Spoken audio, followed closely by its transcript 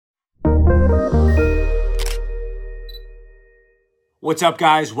What's up,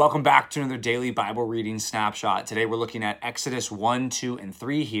 guys? Welcome back to another daily Bible reading snapshot. Today we're looking at Exodus 1, 2, and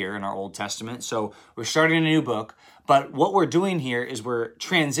 3 here in our Old Testament. So we're starting a new book, but what we're doing here is we're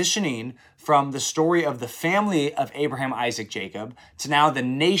transitioning from the story of the family of Abraham, Isaac, Jacob to now the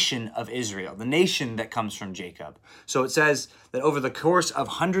nation of Israel, the nation that comes from Jacob. So it says that over the course of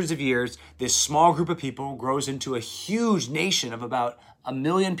hundreds of years, this small group of people grows into a huge nation of about 1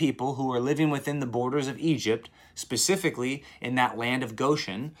 million people who are living within the borders of Egypt, specifically in that land of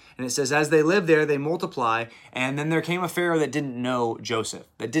Goshen. And it says, as they live there, they multiply. And then there came a Pharaoh that didn't know Joseph,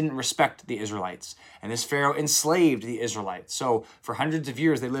 that didn't respect the Israelites. And this Pharaoh enslaved the Israelites. So for hundreds of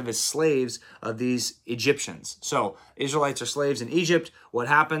years, they live as slaves of these Egyptians. So Israelites are slaves in Egypt. What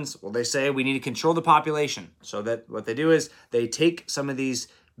happens? Well, they say we need to control the population. So that what they do is they take some of these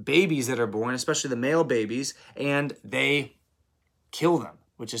babies that are born, especially the male babies, and they kill them,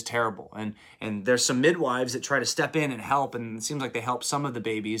 which is terrible. And there's some midwives that try to step in and help, and it seems like they help some of the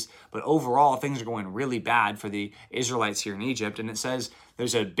babies, but overall things are going really bad for the Israelites here in Egypt. And it says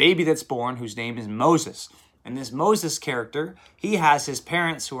there's a baby that's born whose name is Moses. And this Moses character, he has his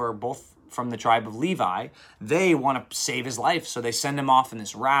parents who are both from the tribe of Levi. They want to save his life, so they send him off in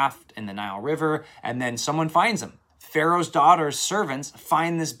this raft in the Nile River, and then someone finds him. Pharaoh's daughter's servants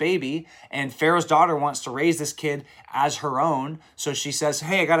find this baby, and Pharaoh's daughter wants to raise this kid as her own. So she says,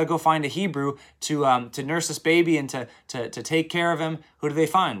 hey, I got to go find a Hebrew to nurse this baby and to take care of him. Who do they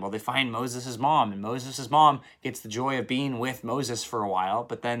find? Well, they find Moses' mom, and Moses' mom gets the joy of being with Moses for a while.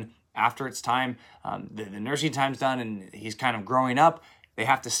 But then after it's time, the nursing time's done, and he's kind of growing up, they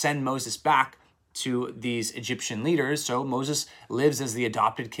have to send Moses back to these Egyptian leaders. So Moses lives as the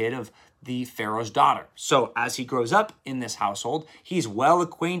adopted kid of the Pharaoh's daughter. So as he grows up in this household, he's well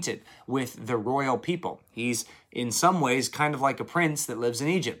acquainted with the royal people. He's in some ways kind of like a prince that lives in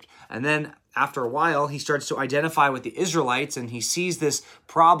Egypt. And then after a while, he starts to identify with the Israelites, and he sees this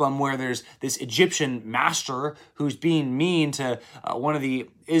problem where there's this Egyptian master who's being mean to one of the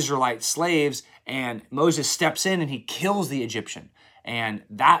Israelite slaves, and Moses steps in and he kills the Egyptian. And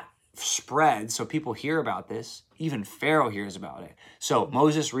that spread, so people hear about this. Even Pharaoh hears about it. So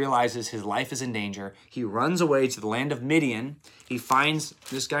Moses realizes his life is in danger. He runs away to the land of Midian. He finds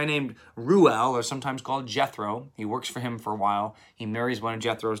this guy named Reuel, or sometimes called Jethro. He works for him for a while. He marries one of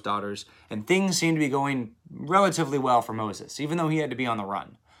Jethro's daughters, and things seem to be going relatively well for Moses, even though he had to be on the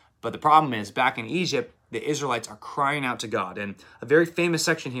run. But the problem is, back in Egypt, the Israelites are crying out to God. And a very famous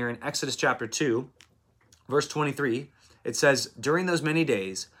section here in Exodus chapter 2, verse 23, it says, during those many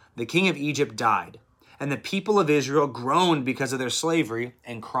days, the king of Egypt died, and the people of Israel groaned because of their slavery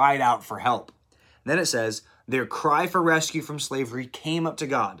and cried out for help. Then it says, their cry for rescue from slavery came up to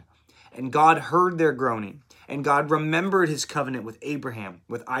God, and God heard their groaning, and God remembered his covenant with Abraham,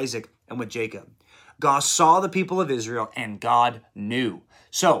 with Isaac, and with Jacob. God saw the people of Israel, and God knew.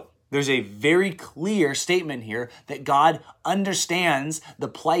 So there's a very clear statement here that God understands the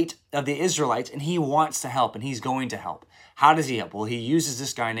plight of the Israelites, and he wants to help, and he's going to help. How does he help? Well, he uses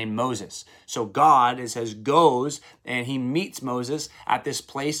this guy named Moses. So God, it says, goes and he meets Moses at this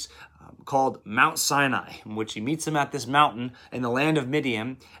place called Mount Sinai, in which he meets him at this mountain in the land of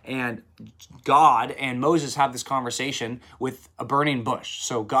Midian. And God and Moses have this conversation with a burning bush.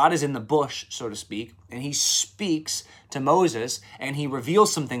 So God is in the bush, so to speak, and he speaks to Moses and he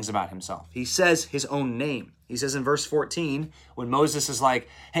reveals some things about himself. He says his own name. He says in verse 14, when Moses is like,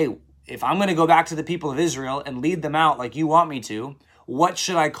 hey, if I'm going to go back to the people of Israel and lead them out like you want me to, what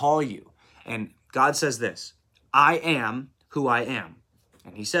should I call you? And God says this, I am who I am.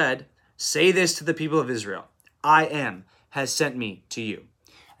 And he said, say this to the people of Israel, I am has sent me to you.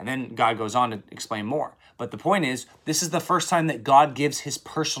 And then God goes on to explain more. But the point is, this is the first time that God gives his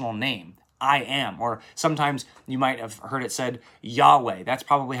personal name, I am. Or sometimes you might have heard it said Yahweh. That's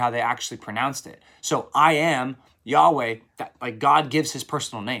probably how they actually pronounced it. So I am Yahweh, that like God gives his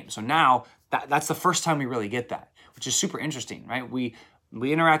personal name. So now that's the first time we really get that, which is super interesting, right? We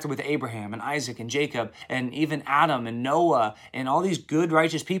interacted with Abraham and Isaac and Jacob and even Adam and Noah and all these good,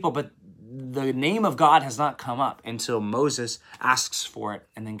 righteous people, but the name of God has not come up until Moses asks for it,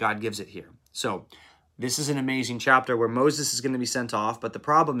 and then God gives it here. So this is an amazing chapter where Moses is going to be sent off, but the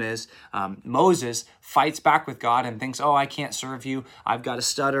problem is Moses fights back with God and thinks, oh, I can't serve you. I've got a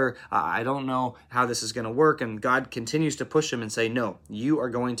stutter. I don't know how this is going to work. And God continues to push him and say, no, you are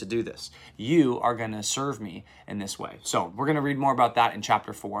going to do this. You are going to serve me in this way. So we're going to read more about that in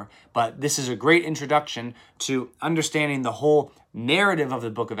chapter 4, but this is a great introduction to understanding the whole narrative of the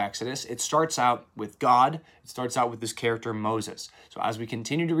book of Exodus. It starts out with God. It starts out with this character Moses. So as we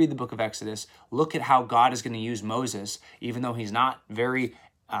continue to read the book of Exodus, look at how God is going to use Moses, even though he's not very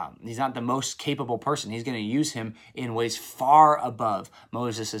he's not the most capable person. He's going to use him in ways far above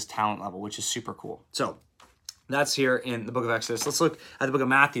Moses' talent level, which is super cool. So that's here in the book of Exodus. Let's look at the book of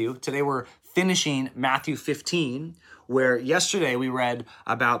Matthew. Today we're finishing Matthew 15, where yesterday we read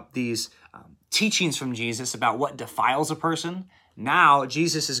about these teachings from Jesus about what defiles a person. Now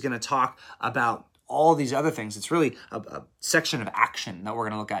Jesus is going to talk about all these other things. It's really a section of action that we're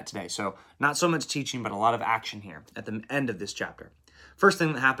going to look at today. So not so much teaching, but a lot of action here at the end of this chapter. First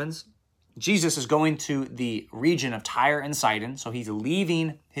thing that happens, Jesus is going to the region of Tyre and Sidon. So he's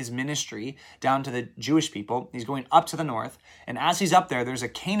leaving his ministry down to the Jewish people. He's going up to the north. And as he's up there, there's a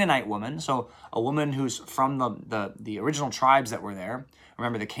Canaanite woman. So a woman who's from the original tribes that were there.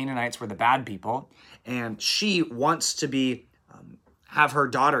 Remember, the Canaanites were the bad people. And she wants to have her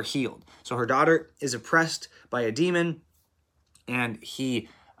daughter healed. So her daughter is oppressed by a demon. And she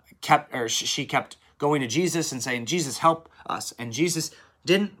kept going to Jesus and saying, Jesus, help us. And Jesus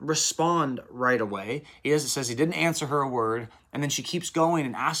didn't respond right away. It says he didn't answer her a word. And then she keeps going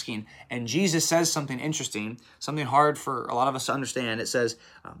and asking. And Jesus says something interesting, something hard for a lot of us to understand. It says,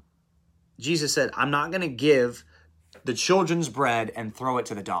 Jesus said, I'm not going to give the children's bread and throw it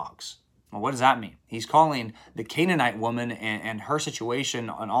to the dogs. Well, what does that mean? He's calling the Canaanite woman and her situation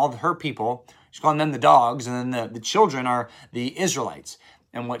and all her people, he's calling them the dogs, and then the children are the Israelites.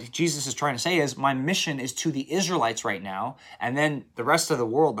 And what Jesus is trying to say is, my mission is to the Israelites right now, and then the rest of the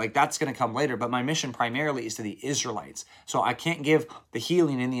world, like that's going to come later, but my mission primarily is to the Israelites. So I can't give the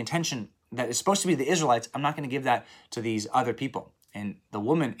healing and the intention that is supposed to be the Israelites, I'm not going to give that to these other people. And the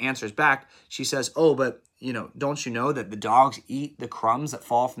woman answers back, she says, oh, but don't you know that the dogs eat the crumbs that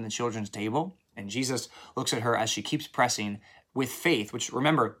fall from the children's table? And Jesus looks at her as she keeps pressing with faith, which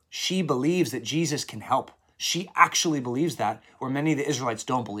remember, she believes that Jesus can help. She actually believes that, where many of the Israelites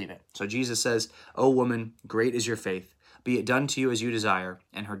don't believe it. So Jesus says, "O woman, great is your faith. Be it done to you as you desire."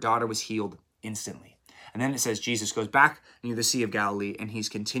 And her daughter was healed instantly. And then it says Jesus goes back near the Sea of Galilee, and he's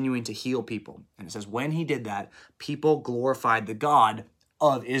continuing to heal people. And it says, when he did that, people glorified the God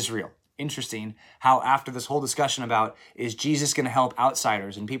of Israel. Interesting how after this whole discussion about, is Jesus going to help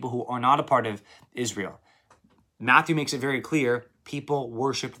outsiders and people who are not a part of Israel? Matthew makes it very clear, people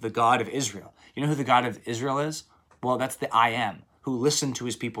worshiped the God of Israel. You know who the God of Israel is? Well, that's the I Am, who listened to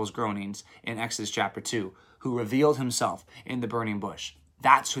his people's groanings in Exodus chapter 2, who revealed himself in the burning bush.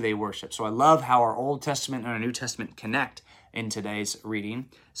 That's who they worship. So I love how our Old Testament and our New Testament connect in today's reading,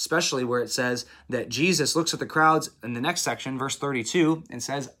 especially where it says that Jesus looks at the crowds in the next section, verse 32, and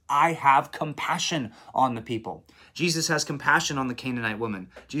says, I have compassion on the people. Jesus has compassion on the Canaanite woman.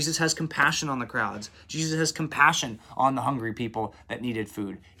 Jesus has compassion on the crowds. Jesus has compassion on the hungry people that needed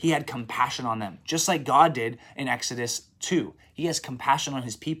food. He had compassion on them, just like God did in Exodus 2. He has compassion on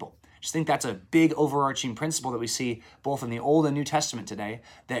his people. I just think that's a big overarching principle that we see both in the Old and New Testament today,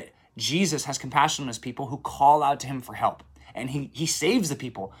 that Jesus has compassion on his people who call out to him for help. And he saves the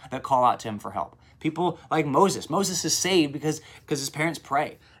people that call out to him for help. People like Moses. Moses is saved because his parents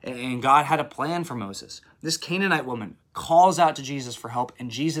pray. And God had a plan for Moses. This Canaanite woman calls out to Jesus for help,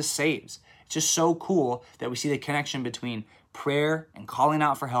 and Jesus saves. It's just so cool that we see the connection between prayer and calling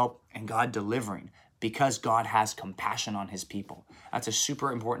out for help and God delivering, because God has compassion on his people. That's a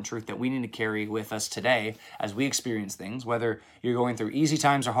super important truth that we need to carry with us today as we experience things. Whether you're going through easy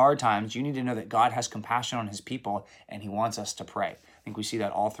times or hard times, you need to know that God has compassion on his people and he wants us to pray. I think we see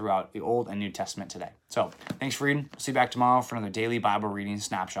that all throughout the Old and New Testament today. So thanks for reading. We'll see you back tomorrow for another daily Bible reading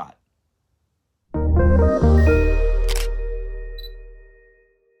snapshot.